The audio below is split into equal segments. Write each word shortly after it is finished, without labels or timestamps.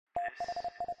This is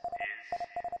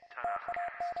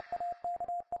Tanakhcast.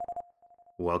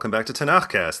 Welcome back to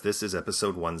Tanakhcast. This is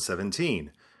episode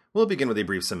 117. We'll begin with a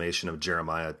brief summation of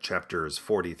Jeremiah chapters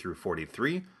 40 through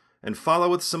 43 and follow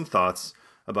with some thoughts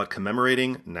about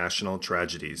commemorating national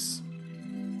tragedies.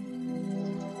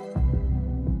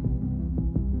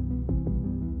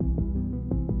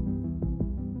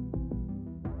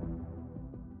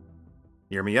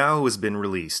 Yirmiyahu has been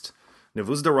released.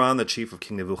 Nebuzaradan, the chief of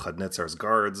King Nebuchadnezzar's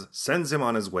guards, sends him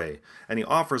on his way, and he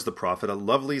offers the prophet a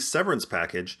lovely severance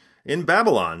package in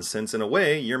Babylon, since in a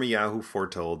way Yirmiyahu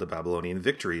foretold the Babylonian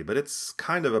victory, but it's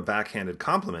kind of a backhanded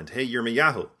compliment. Hey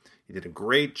Yirmiyahu, you did a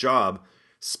great job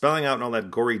spelling out in all that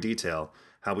gory detail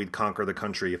how we'd conquer the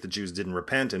country if the Jews didn't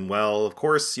repent, and well, of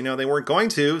course, they weren't going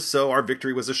to, so our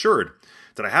victory was assured.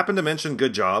 Did I happen to mention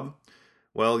good job?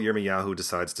 Well, Yirmiyahu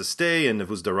decides to stay, and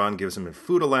Nebuzaradan gives him a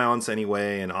food allowance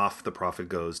anyway, and off the prophet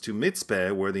goes to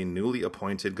Mitzpeh, where the newly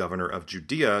appointed governor of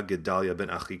Judea, Gedaliah ben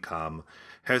Achikam,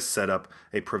 has set up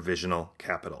a provisional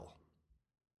capital.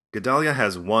 Gedaliah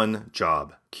has one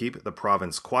job: keep the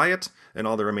province quiet and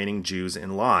all the remaining Jews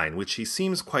in line, which he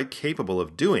seems quite capable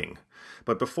of doing.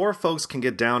 But before folks can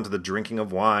get down to the drinking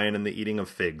of wine and the eating of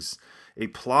figs, a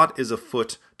plot is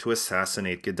afoot to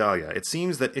assassinate Gedaliah. It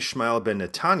seems that Ishmael ben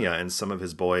Netanyah and some of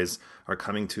his boys are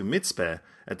coming to Mitzpeh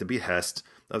at the behest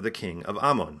of the king of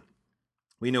Ammon.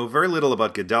 We know very little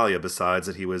about Gedaliah besides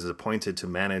that he was appointed to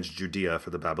manage Judea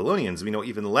for the Babylonians. We know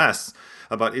even less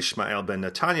about Ishmael ben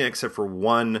Netanyah except for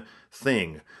one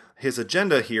thing. His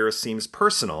agenda here seems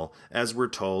personal, as we're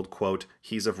told, quote,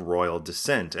 he's of royal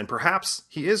descent, and perhaps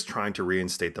he is trying to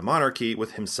reinstate the monarchy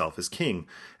with himself as king.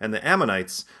 And the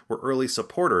Ammonites were early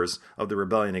supporters of the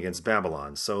rebellion against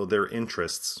Babylon, so their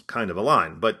interests kind of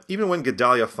align. But even when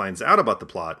Gedaliah finds out about the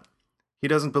plot, he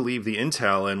doesn't believe the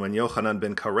intel, and when Yochanan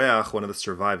ben Kareach, one of the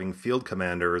surviving field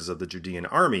commanders of the Judean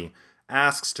army,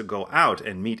 asks to go out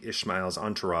and meet Ishmael's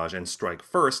entourage and strike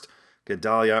first,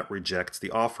 Gedaliah rejects the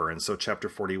offer, and so chapter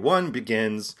 41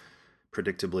 begins,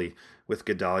 predictably, with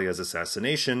Gedaliah's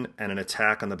assassination and an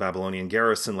attack on the Babylonian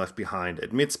garrison left behind at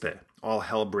Mitzpeh. All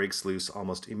hell breaks loose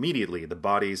almost immediately. The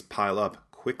bodies pile up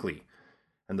quickly.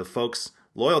 And the folks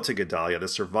loyal to Gedaliah, the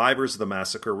survivors of the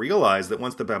massacre, realize that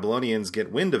once the Babylonians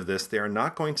get wind of this, they are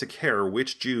not going to care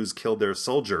which Jews killed their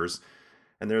soldiers,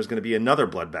 and there's going to be another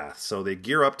bloodbath. So they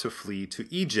gear up to flee to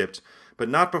Egypt, but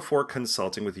not before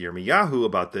consulting with Yirmiyahu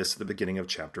about this at the beginning of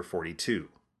chapter 42.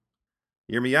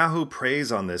 Yirmiyahu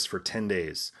prays on this for 10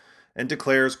 days and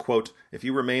declares, quote, if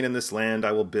you remain in this land,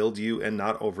 I will build you and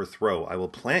not overthrow. I will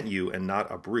plant you and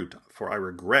not uproot, for I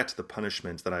regret the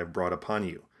punishment that I have brought upon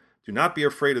you. Do not be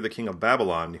afraid of the king of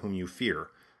Babylon, whom you fear.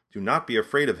 Do not be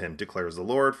afraid of him, declares the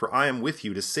Lord, for I am with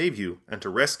you to save you and to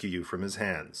rescue you from his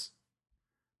hands.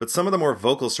 But some of the more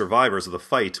vocal survivors of the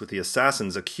fight with the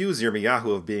assassins accuse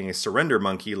Yirmiyahu of being a surrender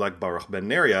monkey like Baruch ben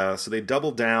Neriah, so they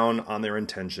double down on their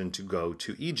intention to go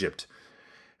to Egypt.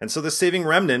 And so the saving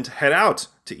remnant head out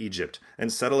to Egypt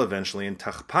and settle eventually in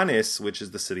Tachpanes, which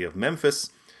is the city of Memphis,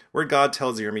 where God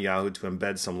tells Yirmiyahu to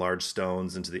embed some large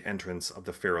stones into the entrance of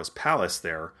the Pharaoh's palace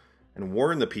there and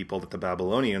warn the people that the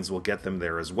Babylonians will get them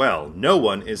there as well. No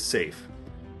one is safe.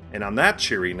 And on that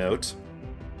cheery note,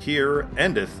 here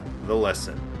endeth the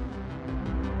lesson.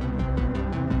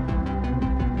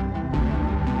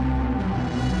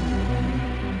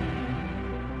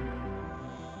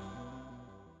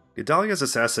 Gedaliah's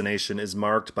assassination is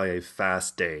marked by a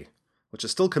fast day, which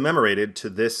is still commemorated to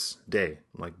this day,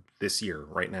 like this year,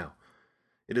 right now.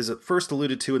 It is at first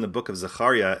alluded to in the book of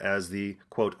Zechariah as the,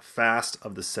 quote, fast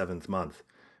of the 7th month,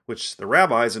 which the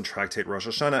rabbis in Tractate Rosh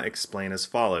Hashanah explain as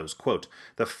follows, quote,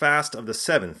 the fast of the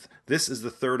 7th, this is the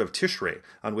 3rd of Tishrei,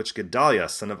 on which Gedaliah,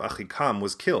 son of Achikam,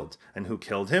 was killed. And who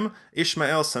killed him?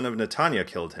 Ishmael, son of Netanyah,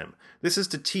 killed him. This is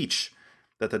to teach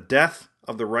that the death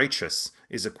of the righteous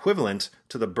is equivalent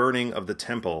to the burning of the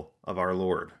temple of our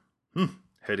Lord.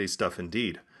 Heady stuff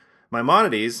indeed.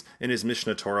 Maimonides, in his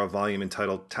Mishnah Torah volume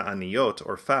entitled Ta'aniyot,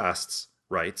 or Fasts,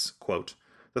 writes, quote,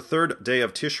 the 3rd day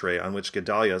of Tishrei, on which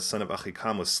Gedaliah, son of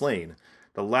Achikam, was slain,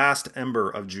 the last ember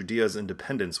of Judea's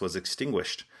independence was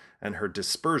extinguished, and her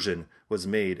dispersion was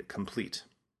made complete.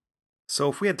 So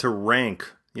if we had to rank,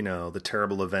 the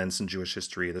terrible events in Jewish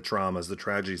history, the traumas, the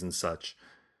tragedies and such,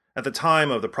 at the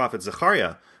time of the prophet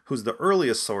Zechariah, who's the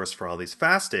earliest source for all these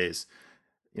fast days,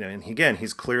 and again,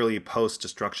 he's clearly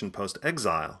post-destruction,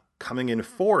 post-exile. Coming in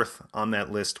fourth on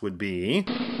that list would be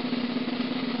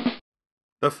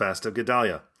the Fast of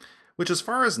Gedaliah, which as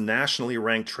far as nationally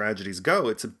ranked tragedies go,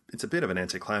 it's a bit of an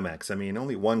anticlimax. I mean,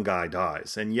 only one guy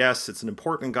dies. And yes, it's an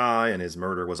important guy, and his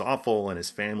murder was awful, and his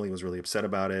family was really upset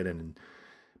about it.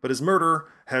 But his murder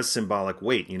has symbolic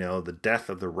weight, the death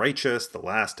of the righteous, the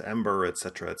last ember,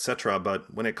 etc., etc.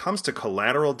 But when it comes to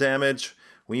collateral damage,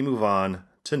 we move on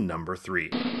to number 3.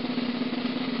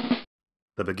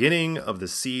 The beginning of the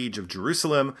siege of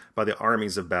Jerusalem by the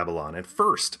armies of Babylon. At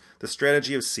first, the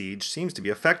strategy of siege seems to be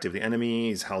effective. The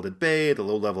enemy is held at bay, the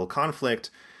low-level conflict,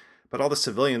 but all the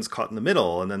civilians caught in the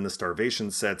middle, and then the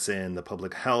starvation sets in, the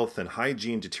public health and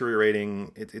hygiene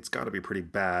deteriorating. It's got to be pretty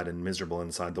bad and miserable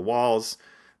inside the walls,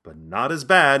 but not as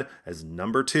bad as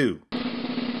number 2.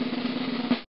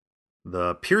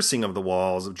 The piercing of the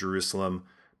walls of Jerusalem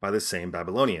by the same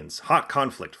Babylonians. Hot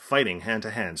conflict, fighting hand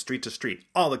to hand, street to street,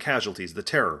 all the casualties, the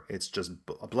terror. It's just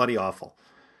bloody awful.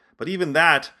 But even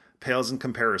that pales in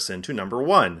comparison to number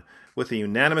 1, with a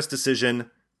unanimous decision,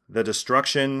 the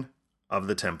destruction of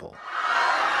the temple.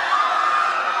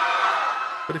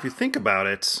 But if you think about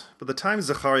it, by the time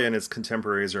Zechariah and his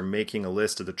contemporaries are making a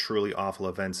list of the truly awful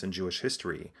events in Jewish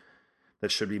history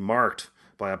that should be marked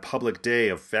by a public day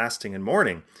of fasting and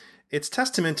mourning, it's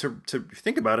testament to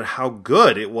think about it, how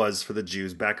good it was for the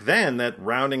Jews back then that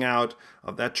rounding out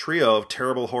of that trio of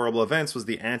terrible, horrible events was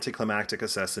the anticlimactic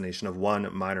assassination of one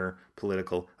minor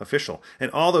political official. And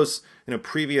all those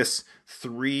previous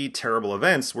 3 terrible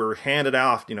events were handed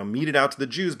out, meted out to the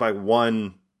Jews by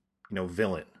one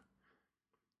villain.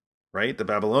 Right? The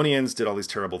Babylonians did all these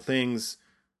terrible things.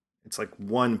 It's like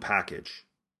one package.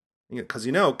 Because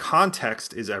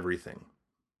context is everything.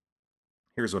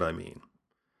 Here's what I mean.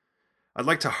 I'd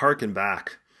like to hearken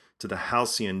back to the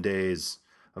halcyon days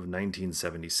of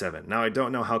 1977. Now, I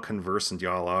don't know how conversant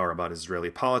y'all are about Israeli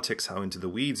politics, how into the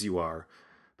weeds you are,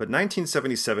 but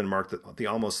 1977 marked the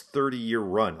almost 30-year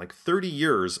run, like 30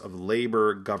 years of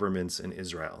labor governments in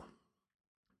Israel.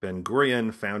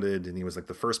 Ben-Gurion founded, and he was like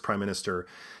the first prime minister.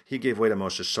 He gave way to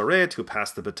Moshe Sharet, who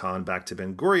passed the baton back to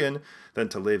Ben-Gurion, then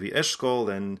to Levi Eshkol,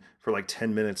 then for like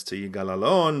 10 minutes to Yigal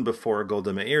Allon before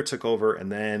Golda Meir took over, and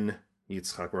then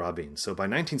Yitzhak Rabin. So by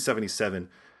 1977,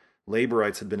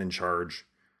 laborites had been in charge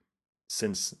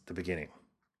since the beginning.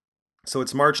 So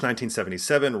it's March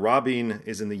 1977. Rabin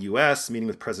is in the U.S. meeting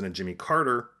with President Jimmy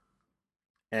Carter.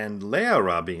 And Leah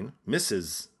Rabin,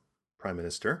 Mrs. Prime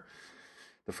Minister,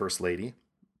 the First Lady,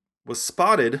 was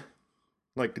spotted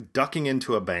like ducking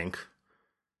into a bank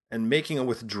and making a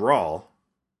withdrawal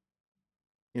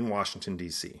in Washington,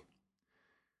 D.C.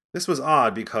 This was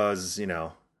odd because,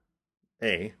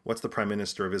 A, what's the Prime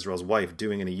Minister of Israel's wife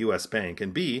doing in a U.S. bank?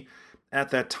 And B, at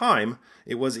that time,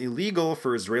 it was illegal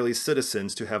for Israeli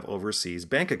citizens to have overseas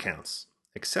bank accounts.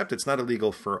 Except it's not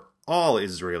illegal for all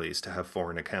Israelis to have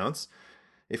foreign accounts.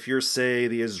 If you're, say,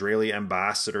 the Israeli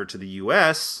ambassador to the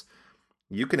U.S.,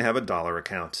 you can have a dollar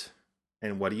account.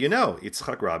 And what do you know?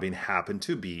 Yitzhak Rabin happened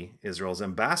to be Israel's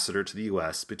ambassador to the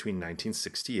U.S. between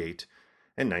 1968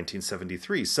 and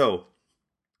 1973. So,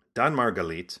 Dan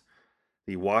Margalit,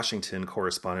 the Washington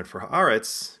correspondent for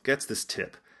Haaretz, gets this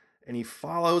tip. And he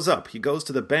follows up. He goes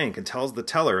to the bank and tells the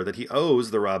teller that he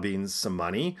owes the Rabins some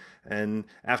money. And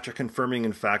after confirming,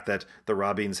 in fact, that the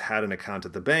Rabins had an account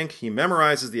at the bank, he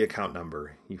memorizes the account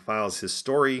number. He files his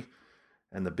story,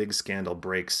 and the big scandal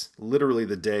breaks literally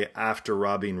the day after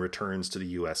Rabin returns to the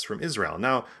U.S. from Israel.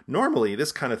 Now, normally,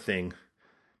 this kind of thing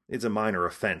is a minor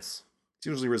offense. It's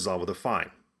usually resolved with a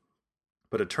fine.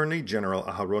 But Attorney General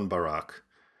Aharon Barak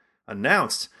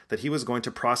announced that he was going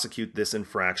to prosecute this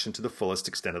infraction to the fullest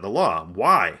extent of the law.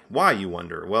 Why? Why, you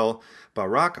wonder? Well,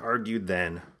 Barak argued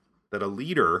then that a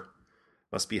leader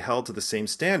must be held to the same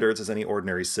standards as any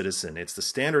ordinary citizen. It's the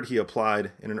standard he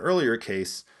applied in an earlier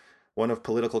case, one of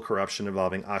political corruption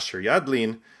involving Asher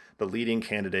Yadlin, the leading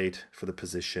candidate for the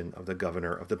position of the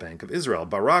governor of the Bank of Israel.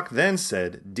 Barak then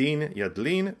said, Din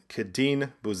Yadlin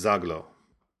kedin Buzaglo.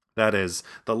 That is,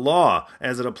 the law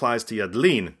as it applies to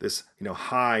Yadlin, this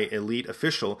high elite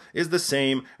official, is the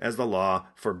same as the law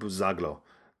for Buzaglo,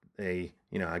 a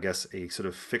sort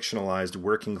of fictionalized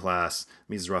working class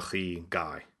Mizrahi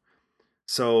guy.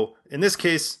 So in this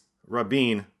case,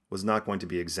 Rabin was not going to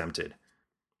be exempted.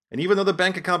 And even though the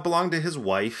bank account belonged to his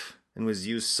wife and was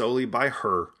used solely by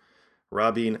her,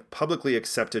 Rabin publicly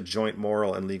accepted joint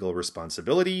moral and legal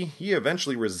responsibility. He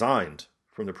eventually resigned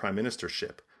from the prime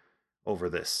ministership over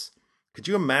this. Could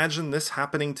you imagine this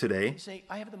happening today? You say,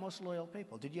 I have the most loyal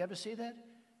people. Did you ever see that?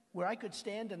 Where I could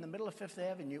stand in the middle of Fifth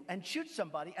Avenue and shoot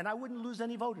somebody and I wouldn't lose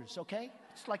any voters, okay?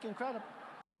 It's like incredible.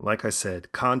 Like I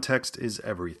said, context is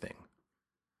everything.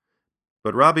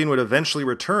 But Rabin would eventually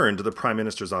return to the prime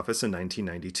minister's office in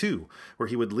 1992, where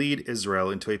he would lead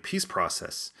Israel into a peace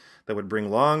process that would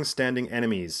bring long-standing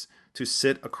enemies to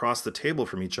sit across the table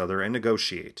from each other and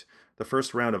negotiate. The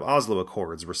first round of Oslo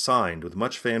Accords were signed with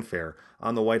much fanfare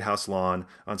on the White House lawn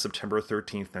on September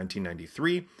 13,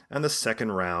 1993, and the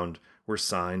second round were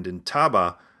signed in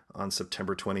Taba on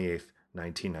September 28,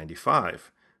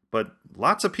 1995. But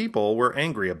lots of people were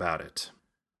angry about it.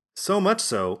 So much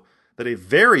so that a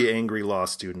very angry law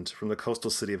student from the coastal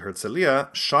city of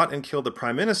Herzliya shot and killed the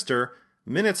prime minister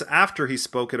minutes after he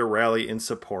spoke at a rally in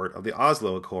support of the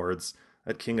Oslo Accords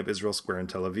at King of Israel Square in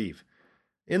Tel Aviv.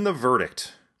 In the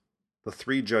verdict, the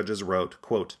three judges wrote,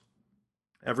 quote,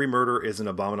 "Every murder is an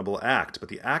abominable act, but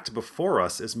the act before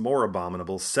us is more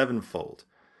abominable sevenfold,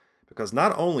 because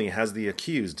not only has the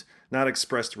accused not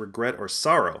expressed regret or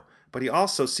sorrow, but he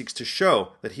also seeks to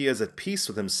show that he is at peace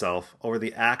with himself over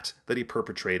the act that he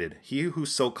perpetrated. He who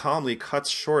so calmly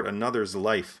cuts short another's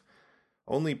life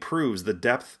only proves the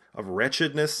depth of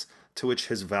wretchedness to which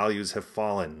his values have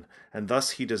fallen, and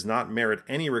thus he does not merit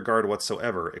any regard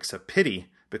whatsoever except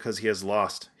pity because he has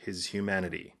lost his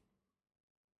humanity."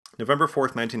 November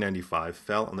 4th, 1995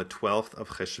 fell on the 12th of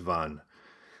Cheshvan,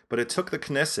 but it took the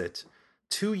Knesset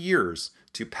 2 years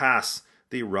to pass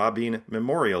the Rabin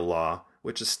Memorial Law,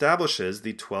 which establishes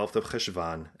the 12th of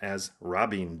Cheshvan as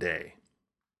Rabin Day.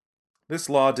 This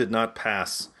law did not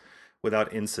pass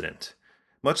without incident.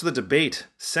 Much of the debate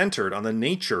centered on the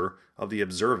nature of the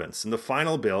observance. In the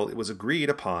final bill, it was agreed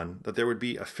upon that there would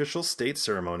be official state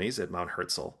ceremonies at Mount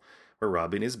Herzl, where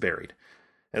Rabin is buried,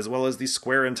 as well as the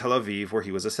square in Tel Aviv where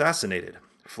he was assassinated.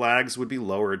 Flags would be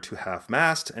lowered to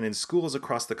half-mast, and in schools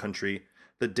across the country,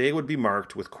 the day would be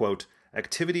marked with, quote,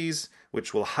 "activities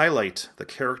which will highlight the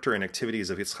character and activities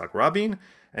of Yitzhak Rabin,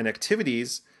 and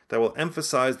activities that will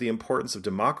emphasize the importance of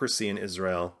democracy in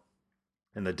Israel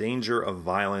and the danger of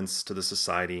violence to the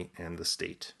society and the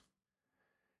state."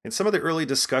 In some of the early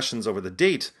discussions over the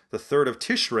date, the 3rd of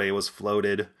Tishrei was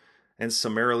floated and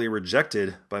summarily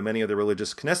rejected by many of the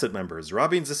religious Knesset members.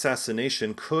 Rabin's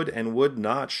assassination could and would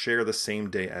not share the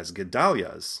same day as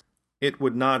Gedaliah's. It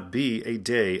would not be a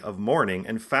day of mourning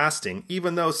and fasting,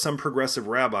 even though some progressive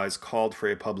rabbis called for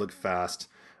a public fast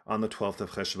on the 12th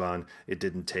of Cheshvan. It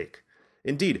didn't take.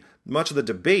 Indeed, much of the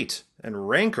debate and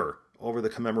rancor over the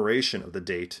commemoration of the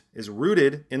date is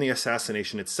rooted in the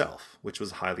assassination itself, which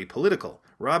was highly political.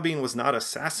 Rabin was not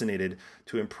assassinated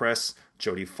to impress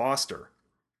Jodie Foster.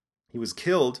 He was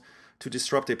killed to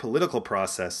disrupt a political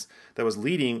process that was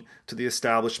leading to the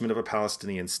establishment of a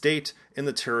Palestinian state in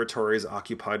the territories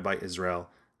occupied by Israel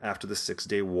after the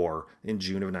Six-Day War in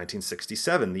June of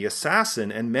 1967. The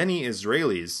assassin and many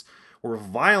Israelis were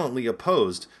violently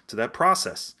opposed to that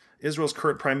process. Israel's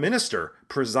current prime minister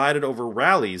presided over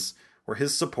rallies where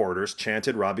his supporters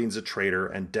chanted Rabin's a traitor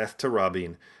and death to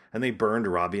Rabin, and they burned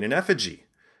Rabin in effigy.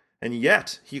 And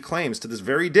yet, he claims to this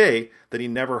very day that he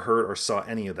never heard or saw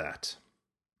any of that.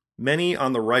 Many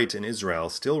on the right in Israel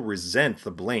still resent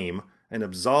the blame and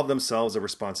absolve themselves of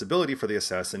responsibility for the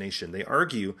assassination. They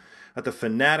argue that the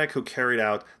fanatic who carried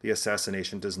out the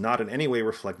assassination does not in any way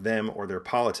reflect them or their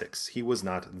politics. He was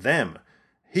not them.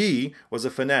 He was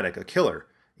a fanatic, a killer,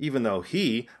 even though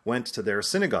he went to their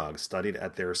synagogues, studied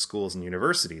at their schools and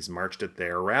universities, marched at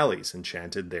their rallies, and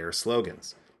chanted their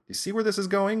slogans. You see where this is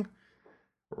going?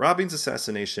 Rabin's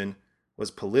assassination was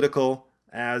political,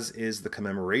 as is the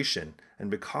commemoration.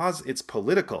 And because it's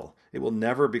political, it will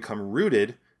never become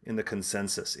rooted in the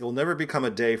consensus. It will never become a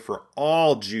day for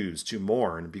all Jews to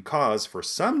mourn, because for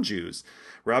some Jews,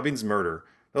 Rabin's murder,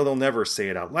 though they'll never say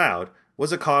it out loud,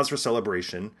 was a cause for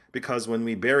celebration, because when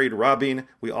we buried Rabin,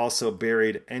 we also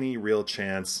buried any real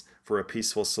chance for a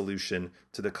peaceful solution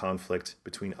to the conflict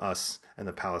between us and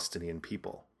the Palestinian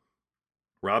people.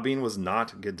 Rabin was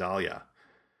not Gedaliah.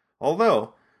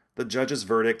 Although the judge's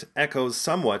verdict echoes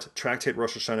somewhat Tractate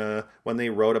Rosh Hashanah when they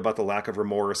wrote about the lack of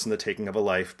remorse in the taking of a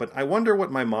life, but I wonder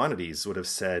what Maimonides would have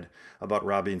said about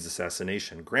Rabin's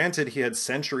assassination. Granted, he had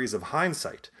centuries of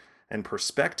hindsight and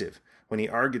perspective when he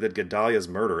argued that Gedaliah's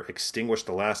murder extinguished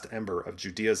the last ember of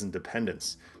Judea's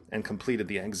independence and completed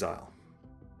the exile.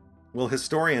 Will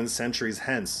historians centuries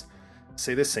hence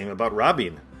say the same about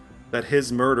Rabin, that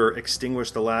his murder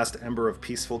extinguished the last ember of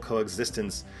peaceful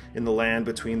coexistence in the land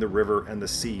between the river and the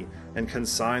sea and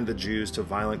consigned the Jews to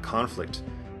violent conflict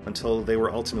until they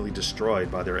were ultimately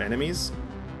destroyed by their enemies?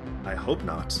 I hope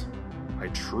not. I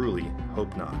truly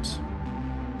hope not.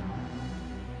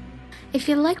 If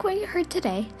you like what you heard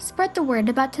today, spread the word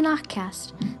about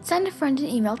TanachCast. Send a friend an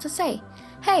email to say,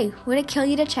 "Hey, would it kill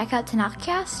you to check out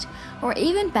TanachCast?" Or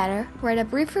even better, write a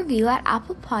brief review at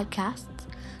Apple Podcasts,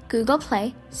 Google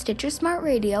Play, Stitcher Smart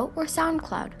Radio, or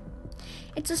SoundCloud.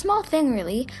 It's a small thing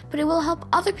really, but it will help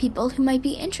other people who might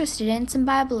be interested in some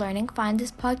Bible learning find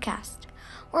this podcast.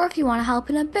 Or if you want to help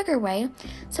in a bigger way,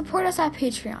 support us at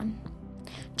Patreon.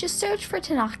 Just search for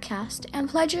Tanakhcast and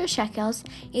pledge your shekels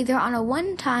either on a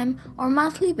one-time or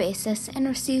monthly basis and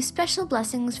receive special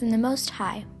blessings from the Most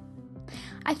High.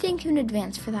 I thank you in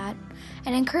advance for that,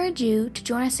 and encourage you to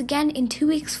join us again in 2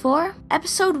 weeks for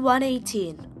Episode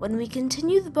 118, when we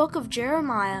continue the book of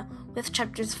Jeremiah with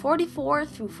chapters 44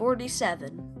 through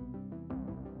 47.